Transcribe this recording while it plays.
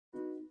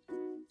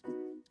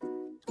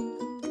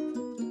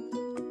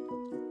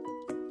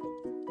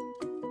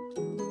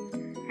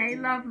Hey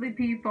lovely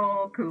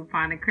people,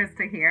 Coupon and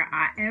Crystal here.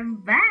 I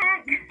am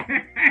back.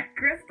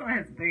 Crystal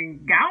has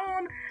been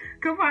gone.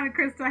 Coupon and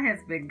Crystal has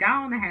been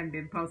gone. I haven't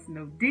been posting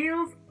no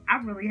deals. I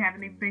really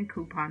haven't even been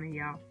couponing,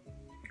 y'all.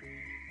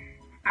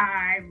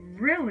 I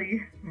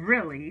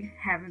really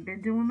haven't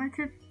been doing much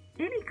of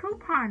any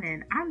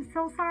couponing. I'm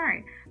so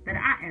sorry, but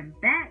I am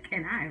back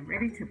and I am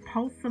ready to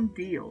post some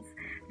deals.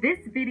 This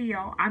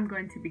video, I'm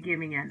going to be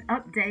giving an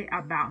update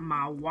about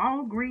my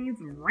Walgreens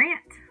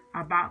rant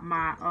about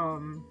my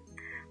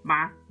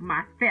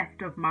my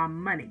theft of my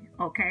money,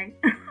 okay?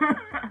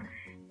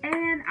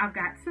 And I've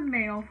got some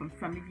mail from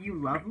some of you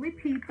lovely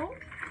people.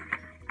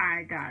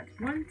 I got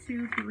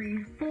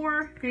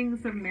 4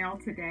 things of mail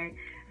today,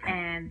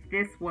 and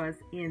this was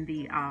in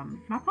the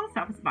my post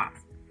office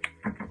box.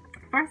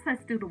 First,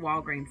 let's do the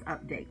Walgreens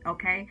update,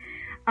 okay?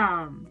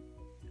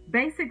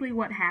 Basically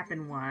what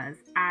happened was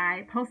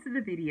I posted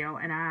a video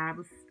and I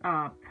was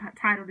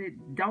titled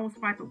it "Don't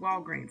Swipe at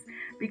Walgreens,"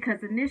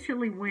 because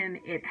initially when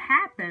it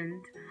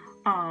happened,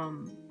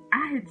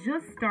 I had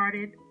just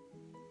started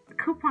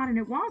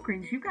couponing at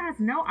Walgreens. You guys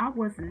know I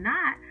was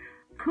not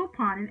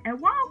couponing at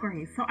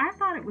Walgreens, so I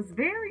thought it was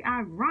very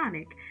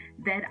ironic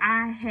that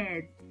I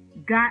had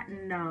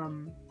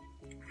gotten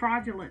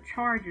fraudulent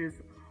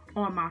charges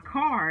on my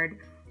card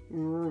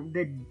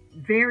the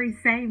very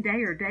same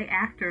day or day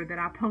after that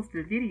I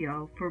posted a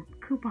video for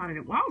couponing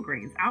at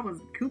Walgreens.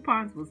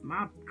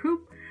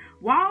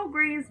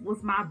 Walgreens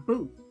was my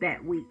booth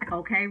that week,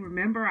 okay?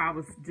 Remember, I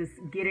was just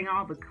getting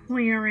all the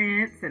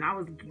clearance and I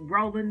was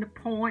rolling the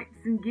points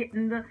and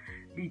getting the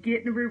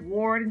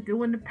reward and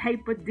doing the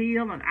paper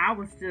deal, and I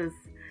was just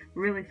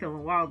really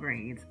feeling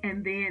Walgreens.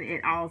 And then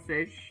it all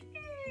said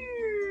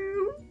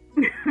shoo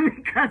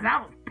because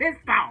I was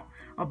pissed off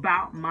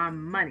about my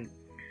money.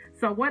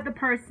 So what the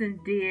person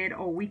did,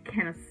 or we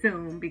can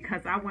assume,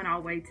 because I went all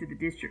the way to the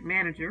district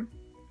manager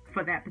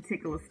for that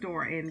particular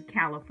store in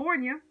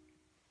California,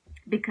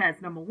 because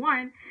number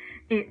one,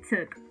 it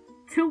took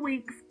 2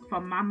 weeks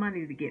for my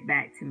money to get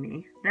back to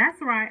me.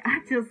 That's right, I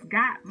just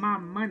got my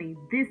money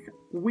this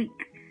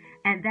week.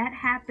 And that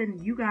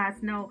happened, you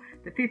guys know,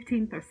 the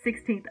 15th or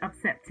 16th of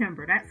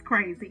September. That's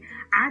crazy.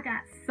 I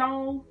got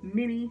so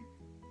many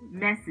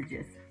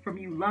messages from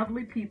you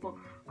lovely people.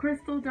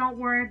 Crystal, don't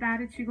worry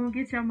about it. You're going to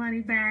get your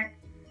money back.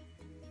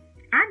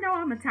 I know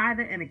I'm a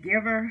tither and a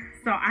giver,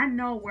 so I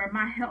know where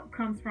my help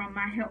comes from.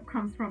 My help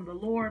comes from the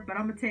Lord. But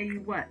I'm going to tell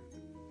you what.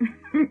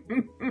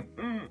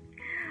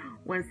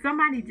 When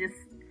somebody just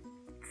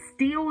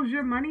steals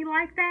your money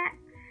like that,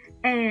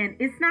 and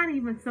it's not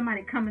even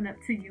somebody coming up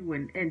to you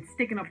and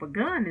sticking up a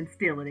gun and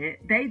stealing it.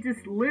 They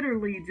just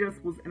literally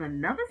just was in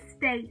another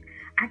state.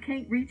 I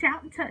can't reach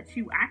out and touch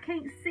you. I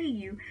can't see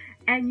you.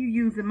 And you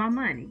using my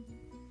money.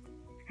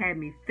 Had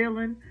me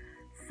feeling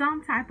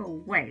some type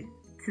of way,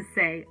 to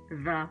say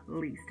the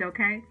least,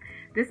 okay?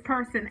 This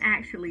person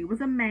actually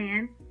was a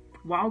man.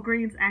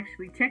 Walgreens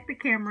actually checked the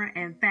camera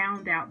and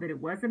found out that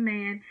it was a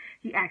man.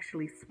 He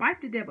actually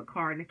swiped a debit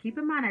card. Now keep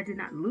in mind, I did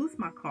not lose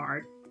my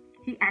card.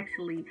 He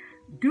actually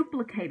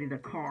duplicated a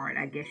card,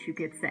 I guess you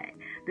could say.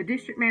 The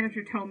district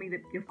manager told me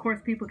that, of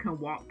course, people can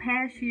walk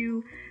past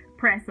you,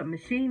 press a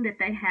machine that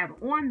they have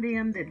on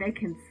them, that they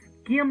can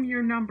skim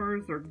your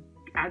numbers or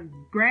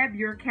grab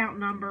your account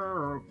number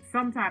or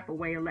some type of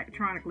way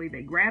electronically.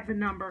 They grab the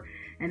number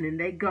and then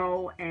they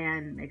go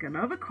and make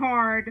another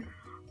card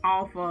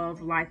off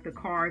of like the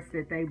cards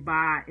that they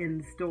buy in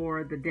the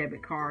store, the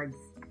debit cards,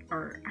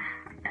 or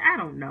I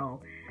don't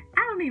know.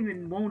 I don't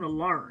even want to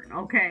learn,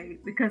 okay?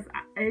 Because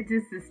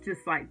it's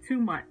just like too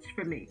much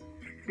for me.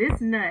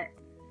 This nut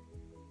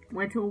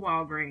went to a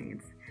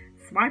Walgreens,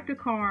 swiped a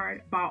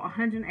card, bought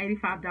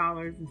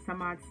 $185 and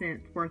some odd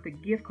cents worth of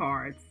gift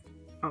cards,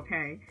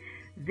 okay?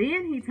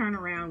 Then he turned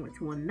around, went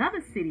to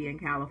another city in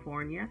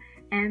California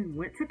and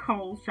went to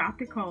Kohl's,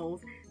 shopped at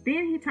Kohl's.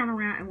 Then he turned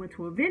around and went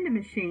to a vending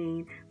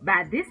machine.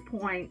 By this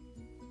point,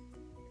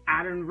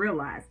 I done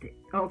realized it,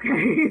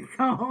 okay?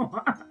 So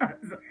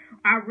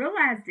I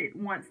realized it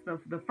once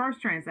the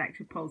first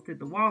transaction posted,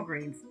 the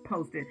Walgreens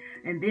posted,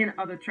 and then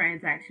other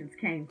transactions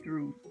came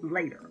through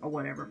later or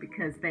whatever,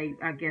 because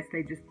I guess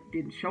they just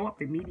didn't show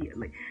up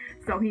immediately.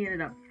 So he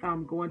ended up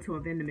going to a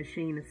vending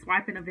machine and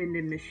swiping a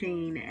vending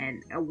machine,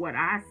 and what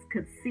I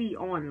could see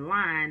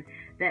online,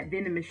 that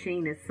vending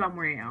machine is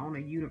somewhere on a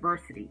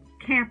university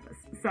campus.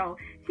 So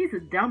he's a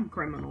dumb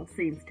criminal,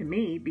 seems to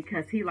me,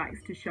 because he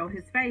likes to show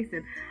his face.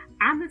 And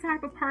I'm the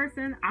type of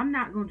person, I'm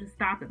not going to just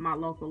stop at my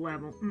local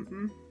level.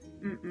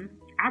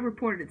 I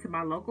reported it to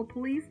my local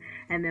police,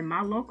 and then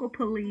my local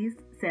police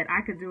said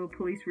I could do a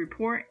police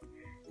report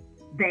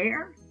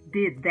there,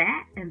 did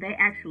that, and they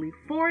actually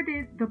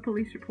forwarded the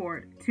police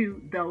report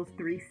to those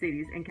 3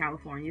 cities in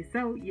California.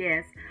 So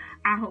yes,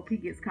 I hope he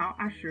gets caught.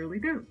 I surely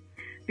do.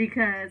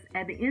 Because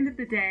at the end of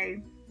the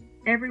day,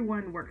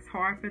 everyone works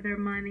hard for their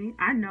money.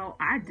 I know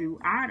I do.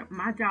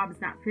 My job is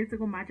not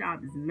physical. My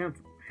job is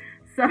mental.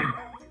 So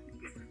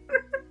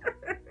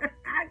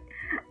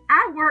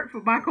I work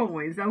for my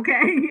coins,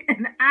 okay?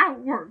 And I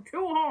work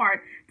too hard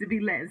to be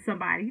letting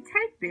somebody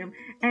take them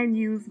and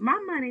use my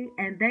money,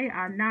 and they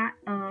are not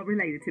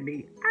related to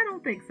me. I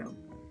don't think so.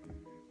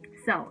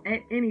 So, at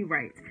any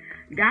rate,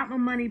 got my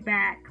money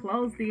back,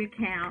 closed the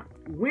account,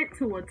 went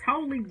to a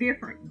totally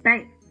different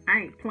bank. I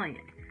ain't playing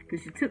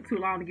because she took too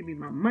long to give me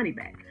my money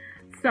back.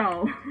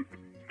 So,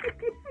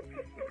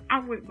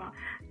 I'm with my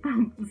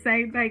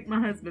same bank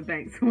my husband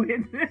banks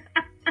with.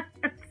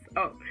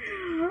 So,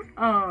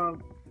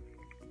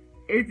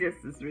 it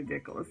just is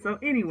ridiculous. So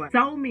anyway,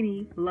 so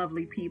many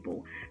lovely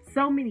people,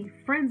 so many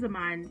friends of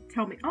mine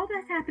told me, oh,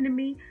 that's happened to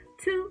me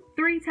 2,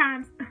 3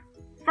 times.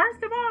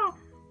 First of all,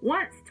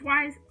 once,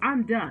 twice,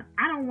 I'm done.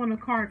 I don't want a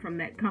card from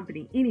that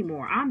company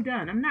anymore. I'm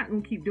done. I'm not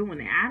going to keep doing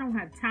that. I don't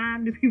have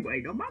time to be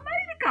waiting on my money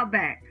to come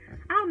back.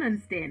 I don't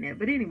understand that.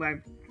 But anyway,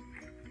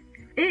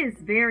 it is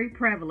very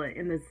prevalent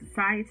in the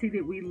society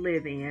that we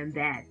live in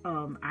that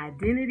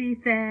identity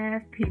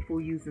theft,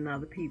 people using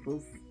other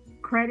people's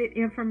credit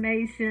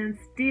information,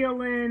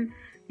 stealing,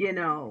 you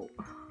know,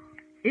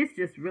 it's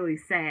just really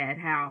sad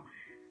how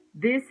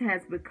this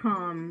has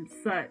become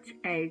such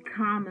a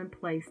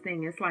commonplace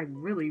thing. It's like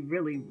really,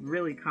 really,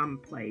 really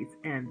commonplace.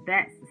 And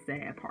that's the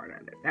sad part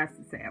of it. That's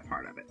the sad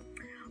part of it.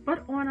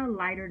 But on a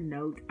lighter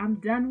note, I'm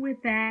done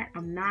with that.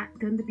 I'm not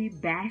going to be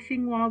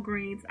bashing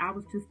Walgreens. I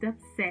was just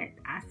upset.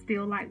 I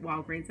still like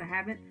Walgreens. I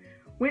haven't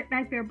went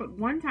back there but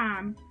one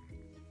time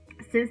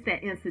since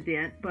that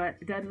incident, but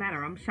it doesn't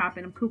matter. I'm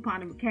shopping, I'm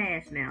couponing with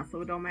cash now,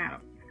 so it don't matter.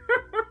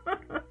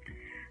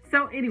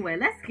 So anyway,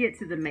 let's get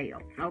to the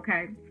mail,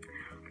 okay?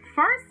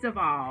 First of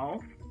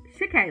all,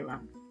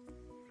 Shakayla,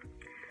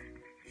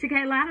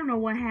 I don't know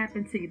what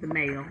happened to the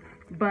mail,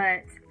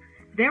 but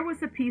there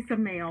was a piece of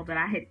mail that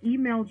I had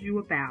emailed you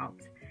about,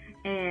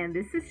 and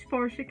this is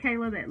for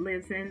Shakayla that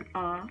lives in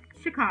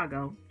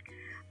Chicago.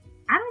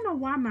 I don't know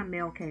why my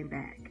mail came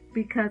back,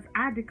 because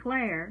I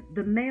declare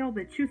the mail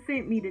that you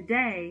sent me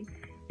today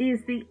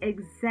is the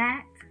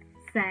exact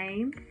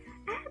same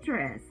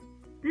address.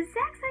 The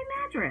exact same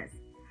address.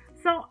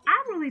 So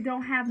I really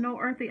don't have no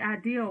earthly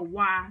idea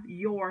why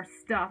your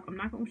stuff, I'm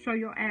not going to show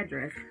your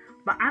address,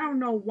 but I don't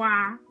know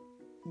why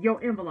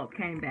your envelope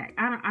came back.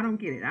 I don't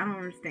get it. I don't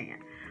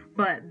understand.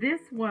 But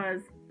this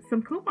was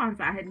some coupons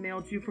I had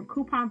mailed you from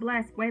Coupon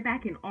Blast way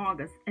back in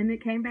August, and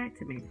it came back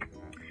to me.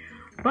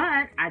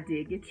 But I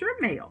did get your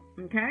mail,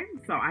 okay?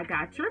 So I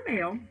got your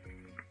mail,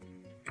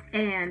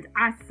 and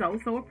I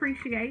so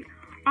appreciate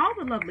all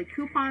the lovely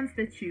coupons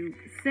that you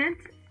sent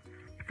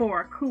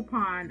for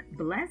Coupon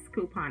Blast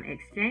Coupon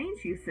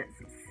Exchange. You sent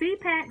some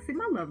C-Packs, and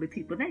my lovely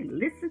people, they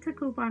listen to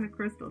Coupon and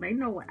Crystle. They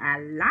know what I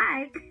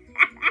like.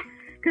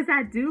 Because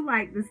I do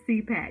like the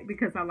C-Pack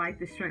because I like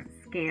the shrimp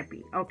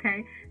scampi,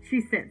 okay?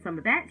 She sent some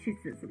of that. She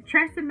sent some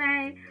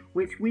Tresemme,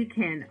 which we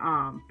can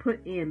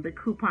put in the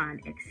Coupon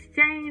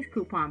Exchange,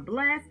 Coupon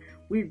Blast.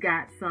 We've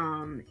got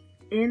some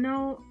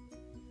Inno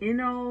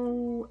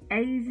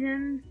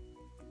Asian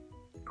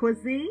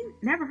cuisine.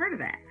 Never heard of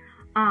that.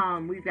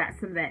 We've got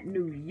some of that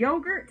new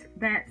yogurt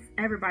that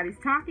everybody's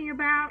talking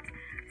about.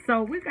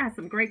 So we've got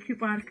some great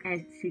coupons,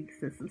 and she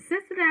sent some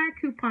Cincinnati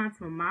coupons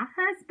from my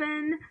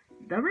husband,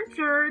 the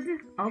Richard,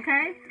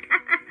 okay?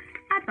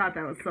 I thought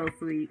that was so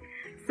sweet.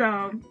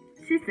 So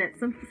she sent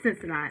some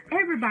Cincinnati.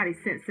 Everybody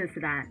sent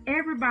Cincinnati.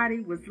 Everybody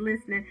was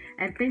listening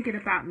and thinking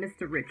about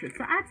Mr. Richard.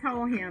 So I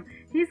told him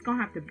he's going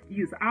to have to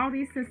use all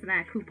these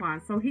Cincinnati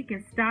coupons so he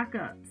can stock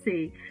up,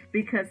 see,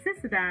 because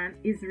Cincinnati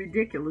is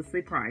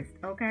ridiculously priced,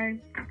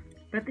 okay?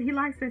 But he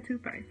likes that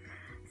toothpaste.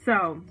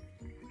 So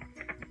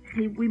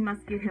we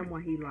must give him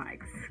what he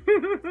likes.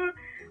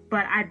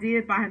 But I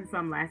did buy him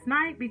some last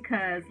night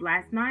because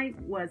last night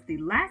was the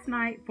last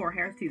night for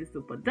Harris Teeter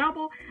Super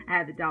Double. I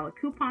had the $1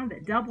 coupon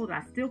that doubled.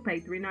 I still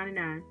paid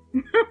 $3.99.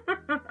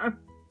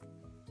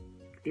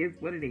 Is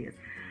what it is.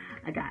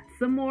 I got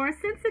some more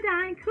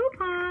Sensodyne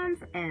coupons,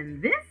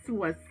 and this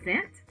was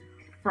sent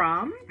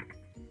from,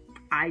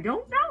 I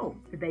don't know.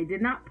 They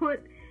did not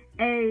put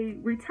a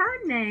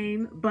return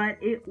name, but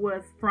it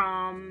was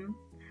from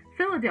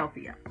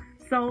Philadelphia.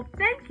 So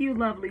thank you,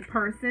 lovely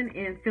person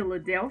in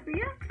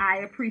Philadelphia.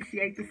 I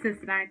appreciate the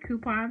Cincinnati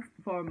coupons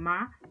for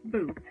my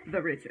boo,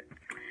 the Richard.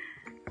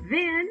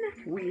 Then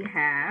we've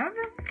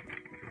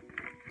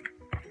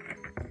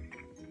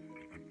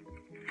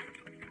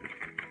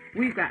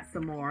got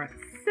some more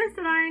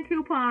Cincinnati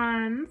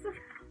coupons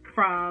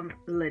from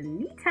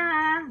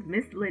Lenita,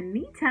 Miss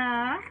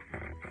Lenita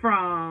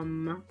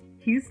from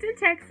Houston,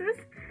 Texas.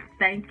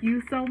 Thank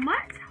you so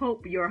much.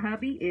 Hope your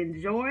hubby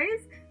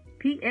enjoys.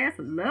 P.S.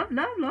 Love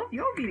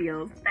your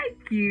videos.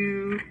 Thank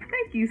you.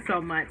 Thank you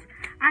so much.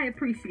 I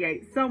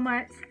appreciate so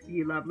much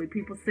you lovely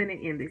people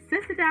sending in the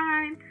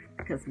Sensodyne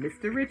because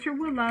Mr. Richard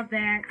will love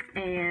that.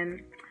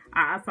 And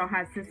I also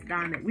have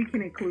Sensodyne that we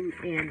can include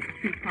in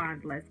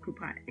Coupon Blast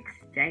Coupon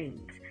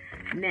Exchange.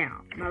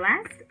 Now, my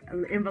last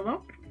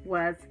envelope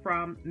was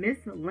from Miss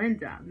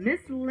Linda.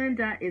 Miss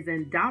Linda is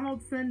in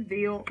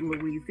Donaldsonville,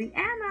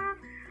 Louisiana.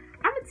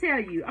 I'm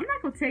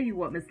not going to tell you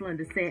what Miss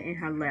Linda said in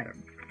her letter.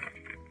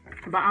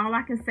 But all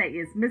I can say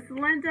is, Miss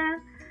Linda,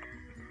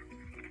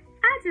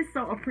 I just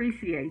so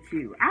appreciate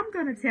you. I'm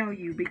going to tell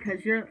you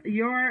because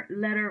your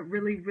letter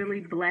really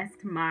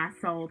blessed my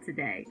soul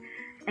today.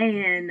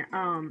 And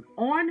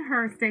on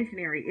her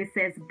stationery, it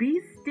says,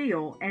 "Be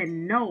still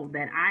and know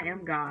that I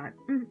am God."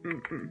 I'm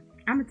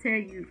going to tell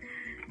you,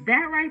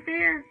 that right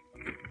there,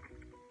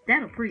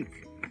 that'll preach.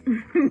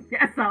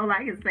 That's all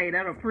I can say.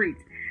 That'll preach.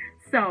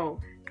 So,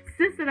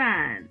 Sister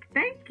Dine,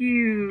 thank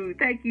you.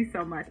 Thank you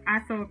so much.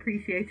 I so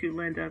appreciate you,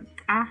 Linda.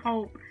 I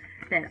hope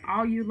that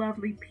all you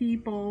lovely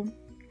people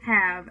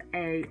have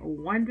a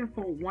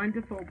wonderful,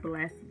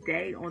 blessed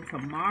day on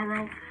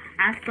tomorrow.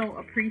 I so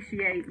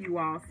appreciate you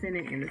all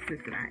sending in the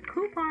Sister Dine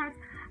coupons.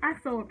 I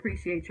so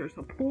appreciate your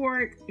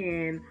support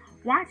in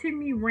watching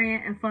me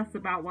rant and fuss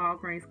about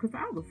Walgreens, because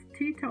I was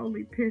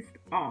totally pissed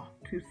off,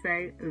 to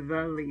say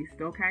the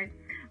least, okay?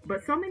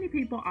 But so many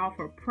people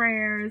offer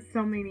prayers.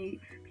 So many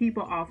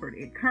people offered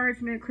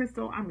encouragement.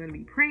 Crystle, I'm going to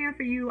be praying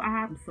for you.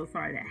 I'm so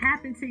sorry that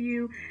happened to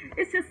you.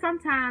 It's just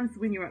sometimes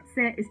when you're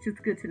upset, it's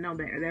just good to know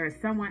that there is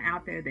someone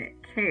out there that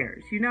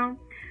cares, you know?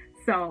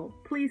 So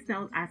please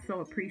know I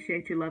so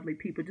appreciate you lovely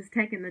people just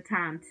taking the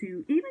time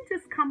to even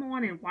just come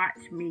on and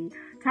watch me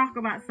talk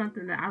about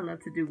something that I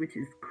love to do, which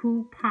is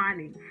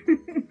couponing.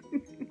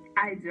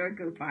 I enjoy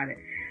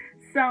couponing.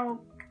 So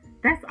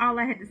that's all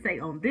I had to say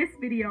on this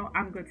video.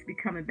 I'm going to be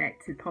coming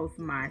back to post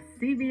my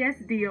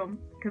CVS deal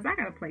because I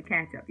got to play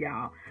catch up,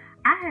 y'all.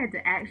 I had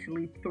to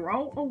actually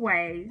throw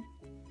away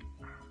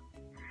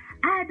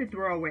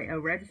a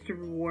registered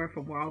reward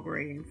from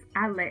Walgreens.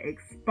 I let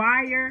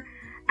expire.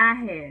 I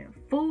had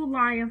Food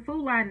Lion.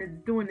 Food Lion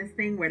is doing this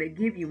thing where they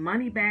give you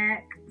money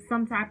back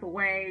some type of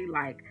way.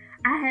 Like,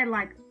 I had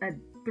like a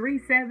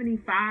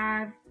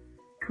 $3.75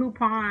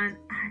 coupon.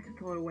 I had to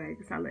throw it away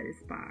because I let it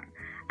expire.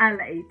 I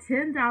let a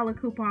 $10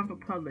 coupon for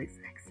Publix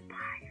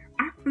expire.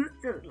 I was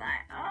just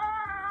like,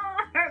 oh,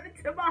 it hurt me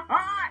to my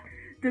heart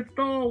to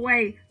throw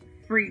away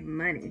free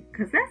money.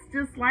 Because that's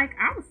just like,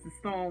 I was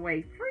just throwing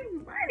away free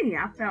money.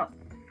 I felt,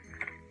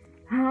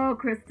 oh,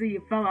 Crystle,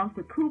 you fell off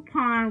the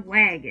coupon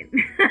wagon.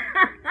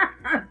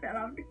 I fell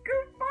off the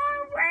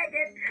coupon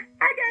wagon.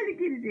 I got to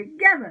get it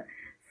together.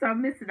 So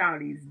I'm missing all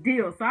these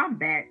deals. So I'm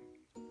back.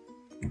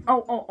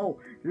 Oh,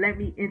 let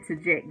me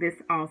interject this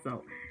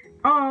also.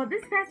 Oh,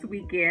 this past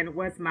weekend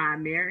was my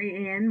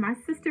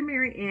sister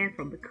Mary Ann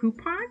from the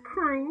Coupon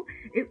Crew.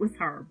 It was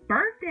her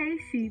birthday.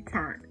 She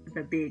turned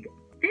the big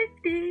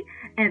 50,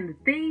 and the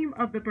theme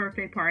of the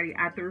birthday party,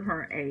 I threw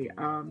her a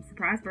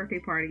surprise birthday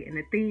party, and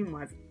the theme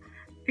was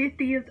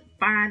 50th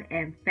Fine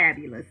and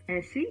Fabulous.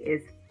 And she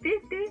is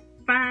 50,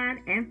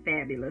 fine, and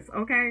fabulous,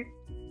 okay?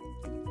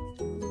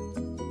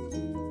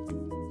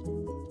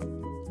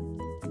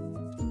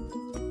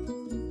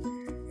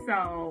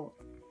 So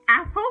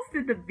I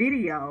posted the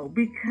video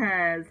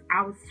because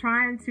I was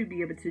trying to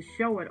be able to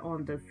show it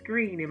on the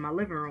screen in my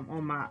living room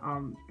on my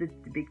the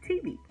big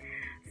TV.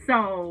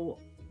 So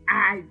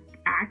I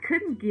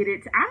couldn't get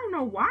it. I don't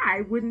know why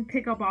it wouldn't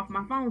pick up off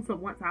my phone. So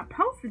once I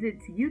posted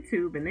it to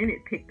YouTube, and then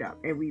it picked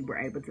up, and we were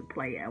able to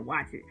play it and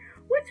watch it,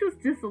 which was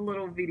just a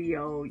little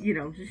video, you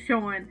know, just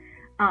showing.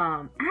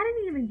 I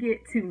didn't even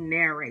get to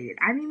narrate it.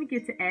 I didn't even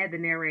get to add the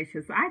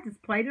narration. So I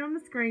just played it on the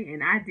screen,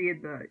 and I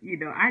did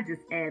I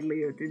just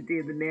ad-libbed and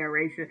did the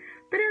narration.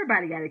 But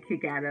everybody got a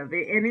kick out of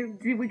it.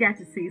 And we got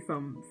to see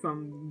some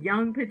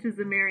young pictures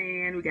of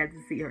Mary Ann. We got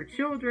to see her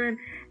children.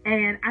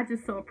 And I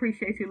just so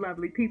appreciate you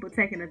lovely people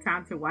taking the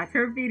time to watch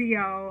her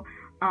video,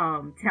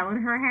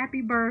 telling her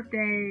happy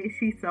birthday.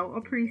 She so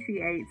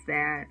appreciates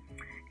that.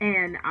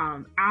 And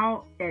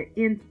I'll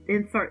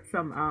insert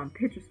some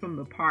pictures from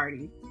the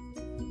party.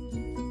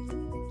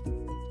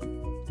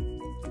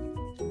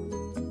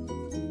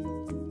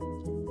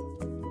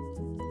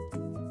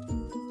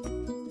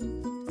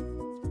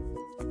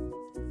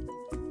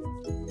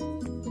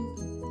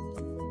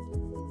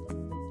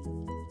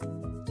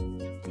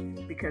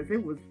 Because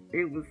it was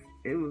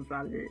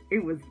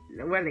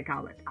what do they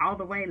call it? All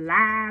the way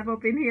live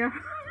up in here.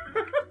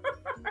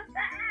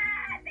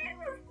 It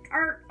was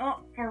turned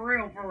up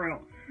for real.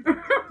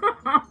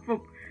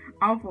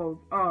 off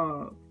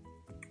of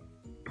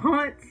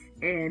punch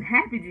and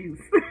happy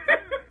juice.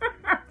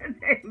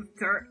 They was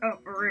turned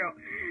up for real.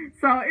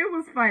 So it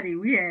was funny.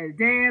 We had a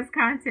dance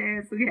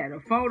contest. We had a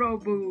photo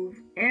booth.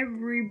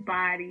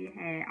 Everybody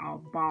had a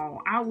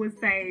ball. I would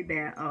say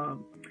that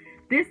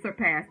this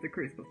surpassed the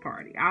Christmas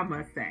party. I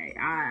must say.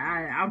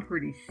 I'm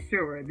pretty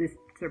sure this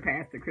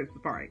surpassed the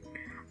Christmas party.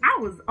 I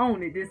was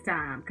on it this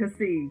time. Because,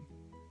 see,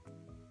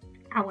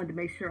 I wanted to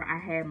make sure I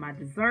had my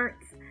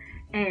desserts.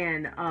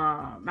 And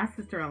my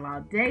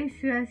sister-in-law,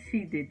 Daisha,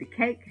 she did the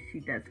cake.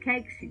 She does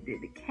cake. She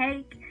did the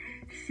cake.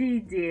 She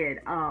did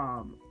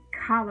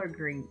collard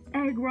green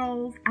egg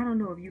rolls. I don't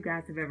know if you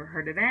guys have ever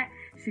heard of that.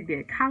 She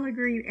did collard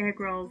green egg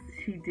rolls.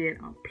 She did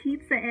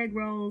pizza egg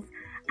rolls.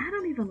 I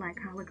don't even like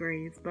collard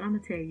greens, but I'm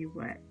going to tell you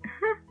what.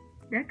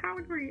 That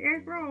collard green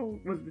egg roll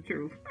was the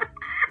truth.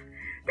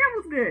 That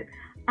was good.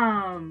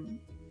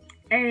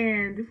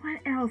 And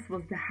what else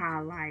was the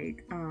highlight?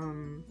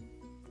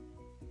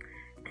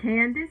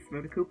 Candace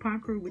for the Coupon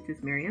Crew, which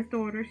is Marianne's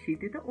daughter. She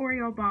did the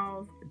Oreo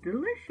balls.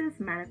 Delicious.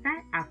 Matter of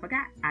fact, I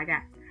forgot. I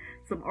got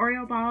some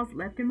Oreo balls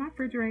left in my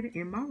refrigerator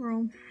in my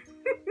room.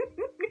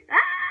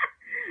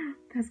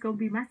 That's going to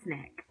be my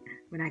snack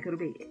when I go to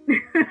bed.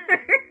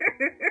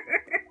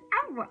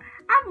 I'm going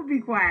to be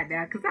quiet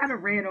now because I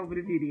done ran over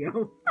the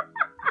video.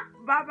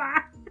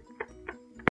 Bye-bye.